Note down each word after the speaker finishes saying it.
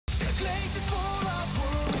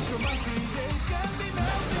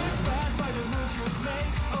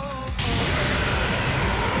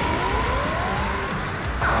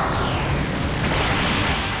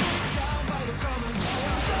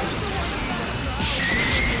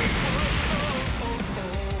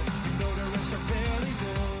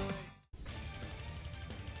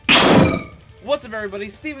What's up, everybody?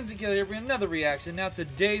 Steven Zekiller here bringing another reaction. Now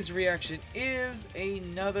today's reaction is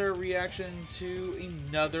another reaction to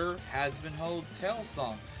another Hazbin Hotel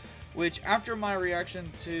song, which after my reaction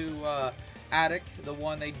to Attic, the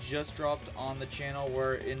one they just dropped on the channel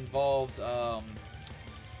where it involved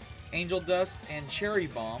Angel Dust and Cherry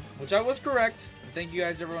Bomb, which I was correct. Thank you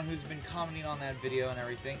guys, everyone who's been commenting on that video and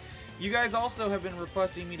everything. You guys also have been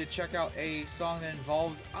requesting me to check out a song that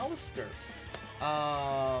involves Alastor,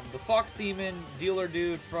 the Fox Demon dealer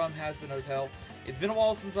dude from Hazbin Hotel. It's been a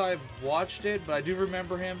while since I've watched it, but I do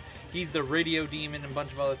remember him. He's the radio demon and a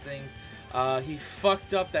bunch of other things. He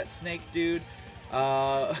fucked up that snake dude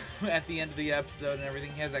at the end of the episode and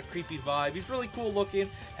everything. He has that creepy vibe. He's really cool looking,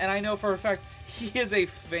 and I know for a fact he is a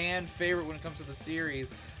fan favorite when it comes to the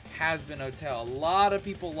series Hazbin Hotel. A lot of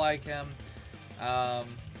people like him,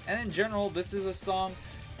 and in general, this is a song.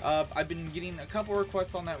 I've been getting a couple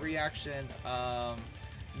requests on that reaction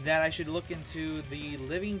that I should look into the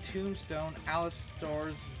Living Tombstone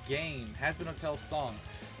Alastor's game, Hazbin Hotel song.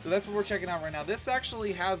 So that's what we're checking out right now. This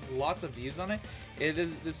actually has lots of views on it.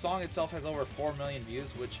 The song itself has over 4 million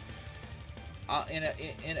views, which as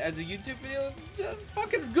a YouTube video, is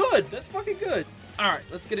fucking good. That's fucking good. Alright,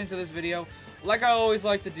 let's get into this video. Like I always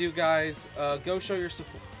like to do, guys, go show your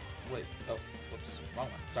support. Wait, oh, whoops, wrong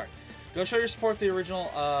one, sorry. Go show your support to the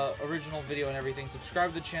original video and everything. Subscribe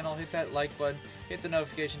to the channel, hit that like button, hit the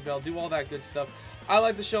notification bell, do all that good stuff. I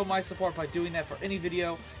like to show my support by doing that for any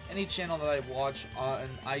video, any channel that I watch, and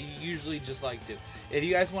I usually just like to. If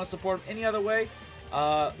you guys want to support any other way,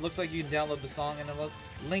 looks like you can download the song, and it was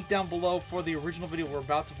linked down below for the original video we're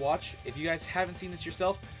about to watch. If you guys haven't seen this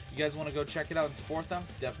yourself, you guys want to go check it out and support them,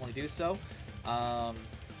 definitely do so.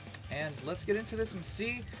 And let's get into this and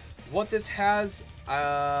see what this has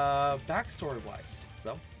backstory wise.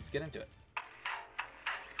 So let's get into it.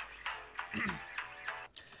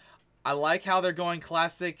 I like how they're going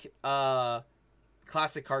classic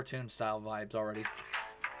classic cartoon style vibes already.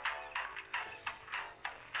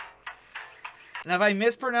 And if I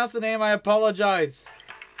mispronounce the name, I apologize.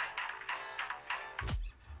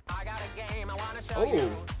 I got a game I want to show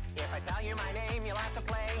you. If I tell you my name, you'll have to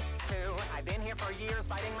play too. I've been here for years,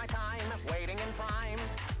 biding my time, waiting in prime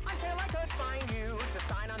until I could find you to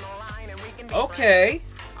sign on the line, and we can be okay.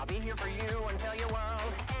 friends. I'll be here for you until your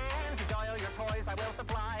world ends. Enjoy all your toys, I will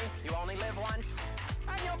supply. You only live once,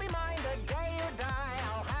 and you'll be mine the day you die.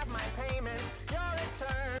 I'll have my payment, your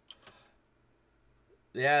return.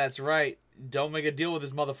 Yeah, that's right. Don't make a deal with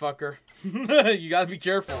this motherfucker. You gotta be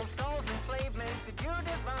careful.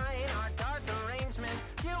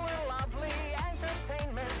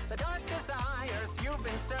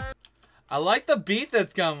 I like the beat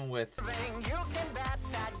that's coming with. You can bet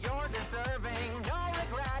that you're deserving. No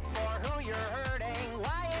regret for who you're hurting.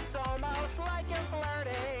 Why it's almost like you're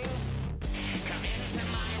flirting. Come into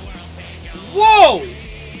my world, take a whoa!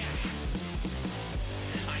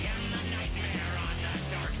 I am the nightmare on the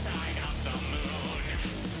dark side of the moon.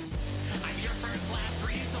 I'm your first last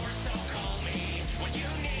resort, so call me when you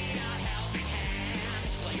need a helping hand.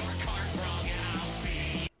 Play your cards wrong and I'll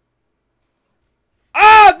see.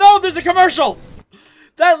 Ah, no, there's a commercial.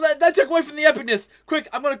 That took away from the epicness. Quick,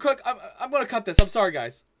 I'm gonna cut this. I'm sorry,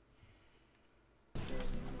 guys.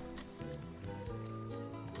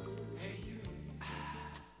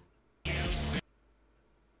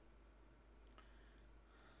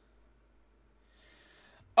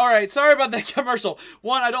 All right, sorry about that commercial.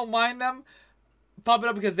 One, I don't mind them popping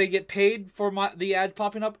up because they get paid for the ad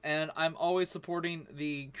popping up, and I'm always supporting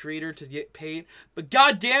the creator to get paid. But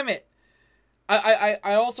god damn it.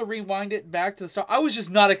 I also rewind it back to the start. I was just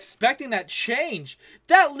not expecting that change.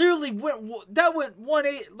 That literally went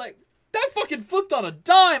 180, like, that fucking flipped on a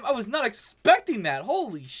dime. I was not expecting that.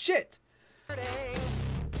 Holy shit.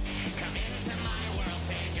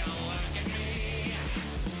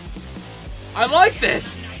 I like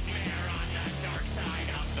this.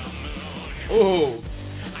 Oh.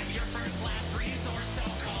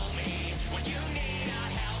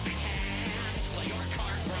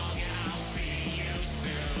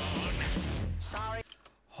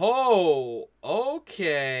 Oh,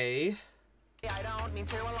 okay. I don't mean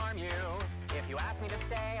to alarm you. If you asked me to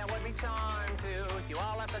stay, I would be charmed to. You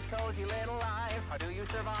all have such cozy little lives. How do you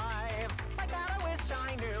survive? Like that I wish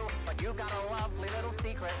I knew. But you've got a lovely little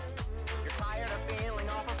secret. You're tired of feeling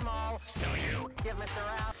awful small. So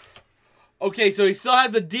Okay, so he still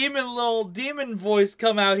has the little demon voice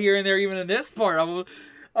come out here and there, even in this part.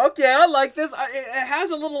 Okay, I like this. It has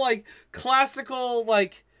a little like classical,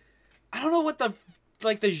 like, I don't know what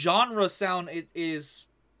the genre sound it is,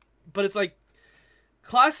 but it's like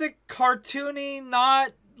classic cartoony,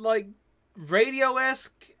 not like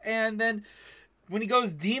radio-esque. And then when he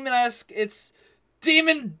goes demon-esque, it's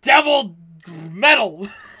demon devil metal.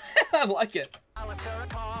 I like it. Alastor a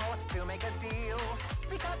call to make a deal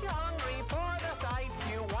because you're hungry for the sights.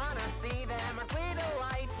 You wanna see them or play the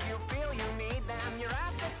lights. You feel you need them. Your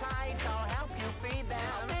appetites, I'll help you feed them.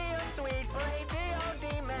 I'll be a sweet radio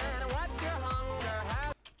demon. What's your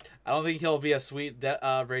hunger? I don't think he'll be a sweet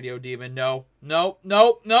radio demon. No. Nope.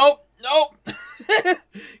 Nope. Nope. Nope.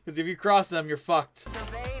 Because if you cross them, you're fucked.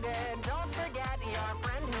 Don't forget your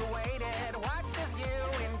friend who waited. Watch as you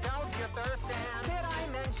indulge your thirst. And did I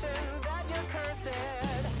mention that you're cursed?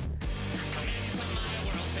 Come into my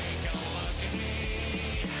world, take a look at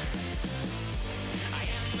me. I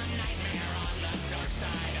am the nightmare on the dark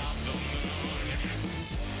side of the moon.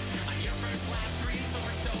 I'm your first last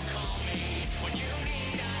resort, so call me when you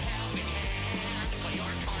need a helping hand. Play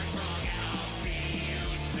your cards wrong and I'll see you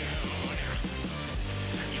soon.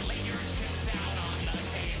 You lay your chips out on the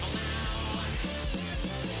table now.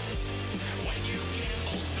 When you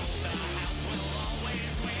gamble souls, the house will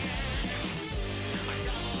always win. I'm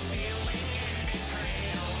double dealing in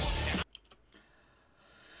betrayal.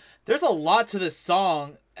 There's a lot to this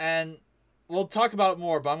song, and we'll talk about it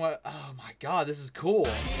more, but I'm gonna... Oh my god, this is cool.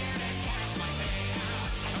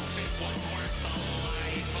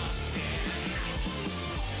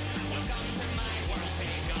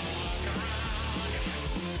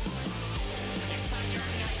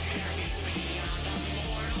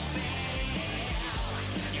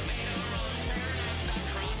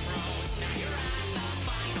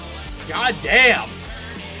 God damn!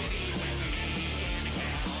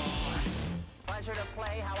 Pleasure to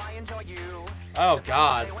play how I enjoy you. Oh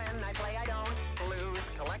god. When I play, I don't lose.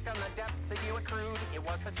 Collect on the depths that you accrued. It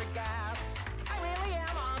was such a gas. I really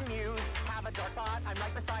am amused. Have a dark thought, I'm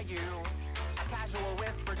right beside you. A casual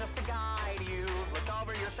whisper just to guide you. Look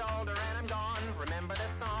over your shoulder and I'm gone. Remember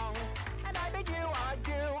this song, and I bid you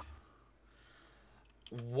adieu.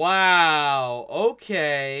 Wow.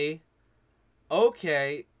 Okay.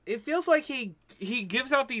 Okay. It feels like he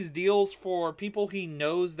gives out these deals for people he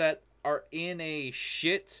knows that are in a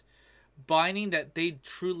shit binding that they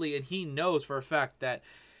truly, and he knows for a fact that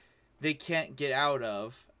they can't get out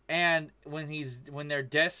of. And when they're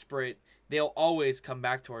desperate, they'll always come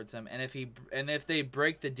back towards him. And if they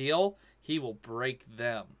break the deal, he will break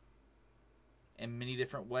them in many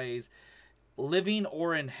different ways, living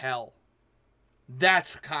or in hell.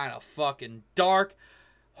 That's kind of fucking dark.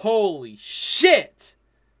 Holy shit!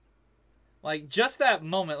 Like, just that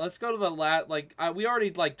moment. Let's go to the we already,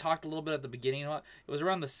 talked a little bit at the beginning. It was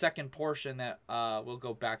around the second portion that we'll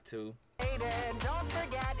go back to. Don't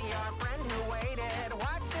forget your friend who waited.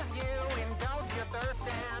 Watch as you indulge your thirst.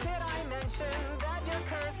 And did I mention that you're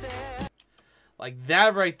cursed? Like,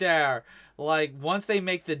 that right there. Like, once they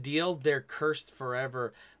make the deal, they're cursed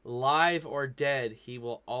forever. Live or dead, he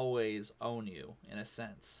will always own you, in a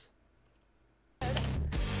sense.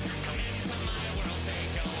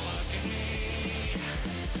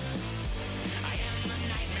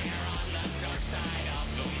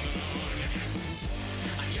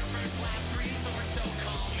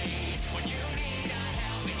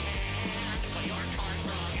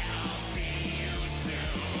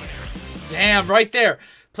 Damn, right there.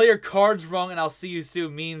 Play your cards wrong and I'll see you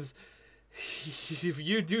soon means if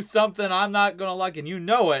you do something I'm not going to like and you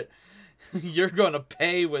know it, you're going to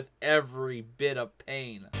pay with every bit of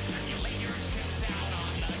pain.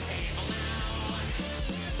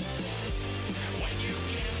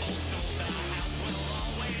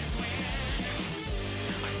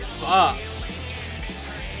 Fuck.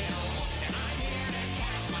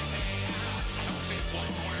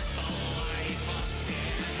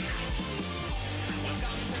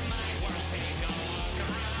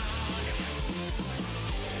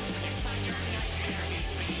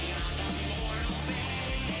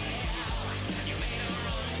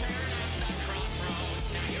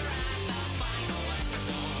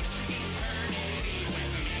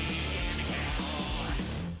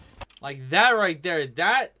 Like that right there,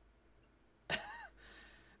 that...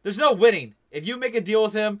 There's no winning. If you make a deal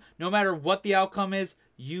with him, no matter what the outcome is,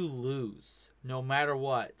 you lose. No matter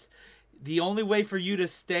what. The only way for you to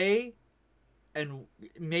stay and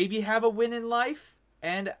maybe have a win in life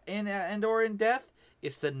and or in death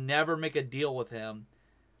is to never make a deal with him.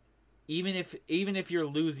 Even if you're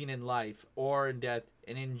losing in life or in death,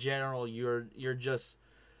 and in general, you're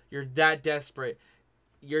that desperate.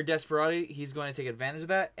 Your desperate, he's going to take advantage of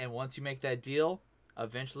that, and once you make that deal,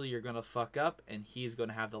 eventually you're going to fuck up, and he's going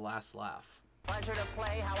to have the last laugh. Pleasure to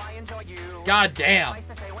play how I enjoy you. God damn.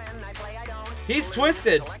 He's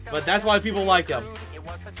twisted, but that's why people like him.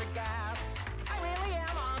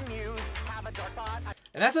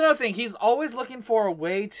 And that's another thing. He's always looking for a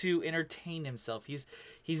way to entertain himself. He's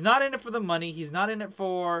not in it for the money. He's not in it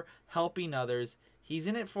for helping others. He's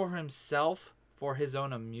in it for himself, for his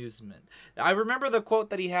own amusement. I remember the quote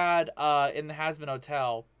that he had in the Hazbin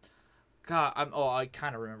Hotel. God, I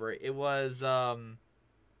kind of remember it. It was, the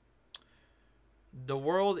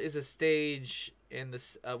world is a stage in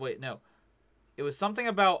this... wait, no. It was something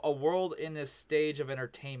about a world in this stage of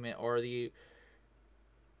entertainment, or the...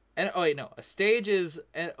 oh, wait, no. A stage is...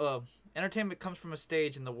 entertainment comes from a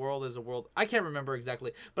stage, and the world is a world... I can't remember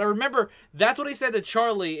exactly. But I remember that's what he said to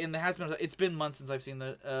Charlie in the Hazbin. It's been months since I've seen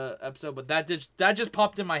the episode, but that just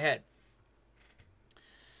popped in my head.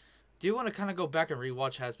 Do you want to kind of go back and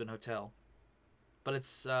rewatch Hazbin Hotel? But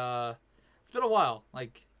it's been a while.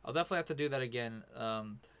 Like, I'll definitely have to do that again.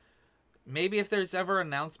 Maybe if there's ever an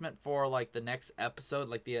announcement for, like, the next episode,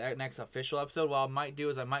 like the next official episode, what I might do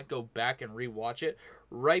is I might go back and rewatch it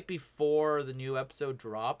right before the new episode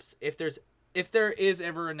drops. If there is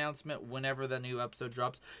ever an announcement whenever the new episode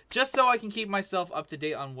drops, just so I can keep myself up to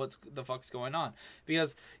date on what's the fuck's going on.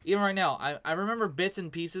 Because even right now, I remember bits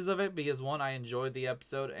and pieces of it because, one, I enjoyed the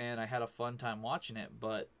episode and I had a fun time watching it,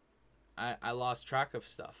 but I lost track of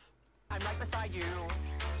stuff. I'm right beside you,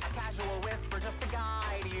 a casual whisper just to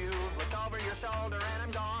guide you. Look over your shoulder and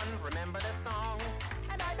I'm gone. Remember this song,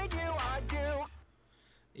 and I bid you adieu.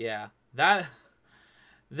 Yeah, that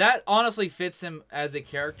honestly fits him as a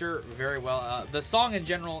character very well. The song in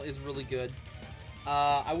general is really good.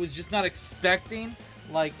 I was just not expecting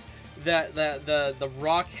like the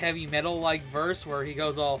rock heavy metal like verse where he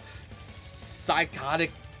goes all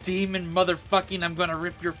psychotic demon motherfucking. I'm gonna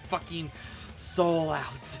rip your fucking soul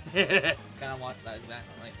out. Kind of want that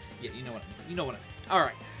like, yeah, you know what I mean. All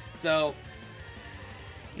right, so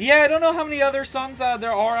yeah, I don't know how many other songs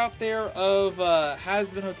there are out there of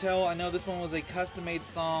Hazbin Hotel. I know this one was a custom-made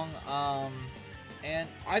song, and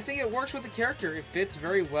I think it works with the character. It fits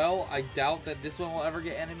very well. I doubt that this one will ever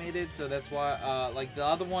get animated, so that's why, like the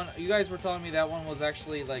other one, you guys were telling me that one was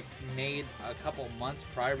actually like made a couple months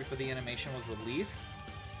prior before the animation was released.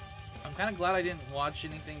 I'm kind of glad I didn't watch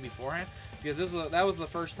anything beforehand, because that was the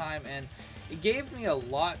first time, and it gave me a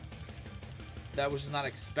lot that I was just not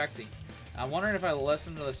expecting. I'm wondering if I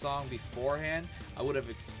listened to the song beforehand, I would have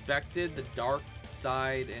expected the dark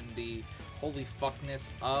side and the holy fuckness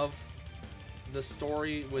of the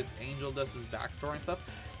story with Angel Dust's backstory and stuff.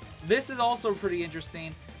 This is also pretty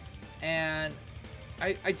interesting, and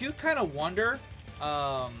I do kind of wonder.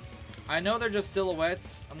 I know they're just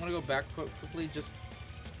silhouettes. I'm gonna go back quickly. Just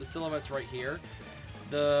the silhouettes right here.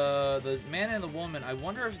 The man and the woman. I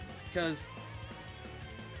wonder if, because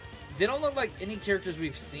they don't look like any characters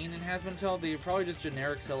we've seen in Hazbin Hotel. They're probably just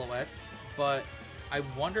generic silhouettes. But I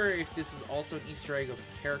wonder if this is also an Easter egg of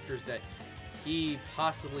characters that he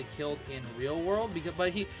possibly killed in real world. But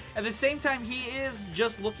he, at the same time, he is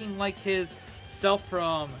just looking like his self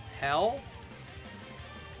from hell.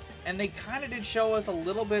 And they kind of did show us a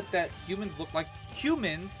little bit that humans look like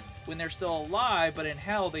humans when they're still alive, but in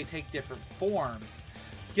hell they take different forms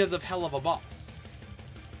because of Hell of a Boss.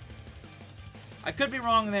 I could be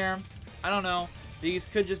wrong there. I don't know. These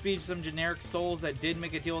could just be some generic souls that did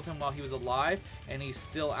make a deal with him while he was alive, and he's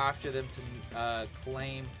still after them to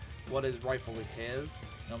claim what is rightfully his,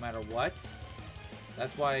 no matter what.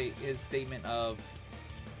 That's why his statement of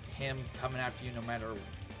him coming after you no matter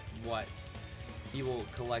what, he will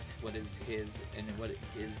collect what is his and what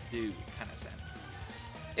is due kind of sense.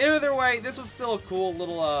 Either way, this was still a cool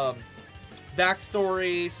little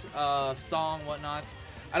backstory, song, whatnot.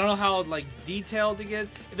 I don't know how like detailed it gets.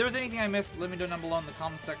 If there was anything I missed, let me know down below in the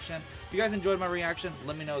comment section. If you guys enjoyed my reaction,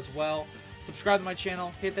 let me know as well. Subscribe to my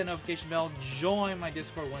channel, hit that notification bell, join my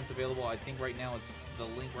Discord when it's available. I think right now the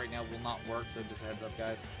link right now will not work, so just a heads up,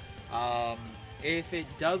 guys. If it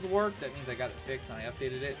does work, that means I got it fixed and I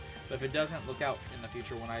updated it. But if it doesn't, look out in the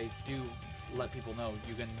future when I do let people know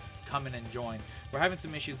you can come in and join. We're having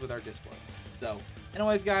some issues with our Discord. So,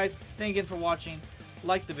 anyways, guys, thank you again for watching.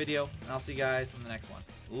 Like the video, and I'll see you guys in the next one.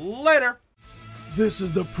 Later! This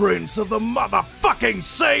is the Prince of the motherfucking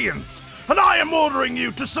Saiyans, and I am ordering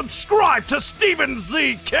you to subscribe to Steven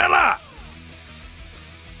Z Killer!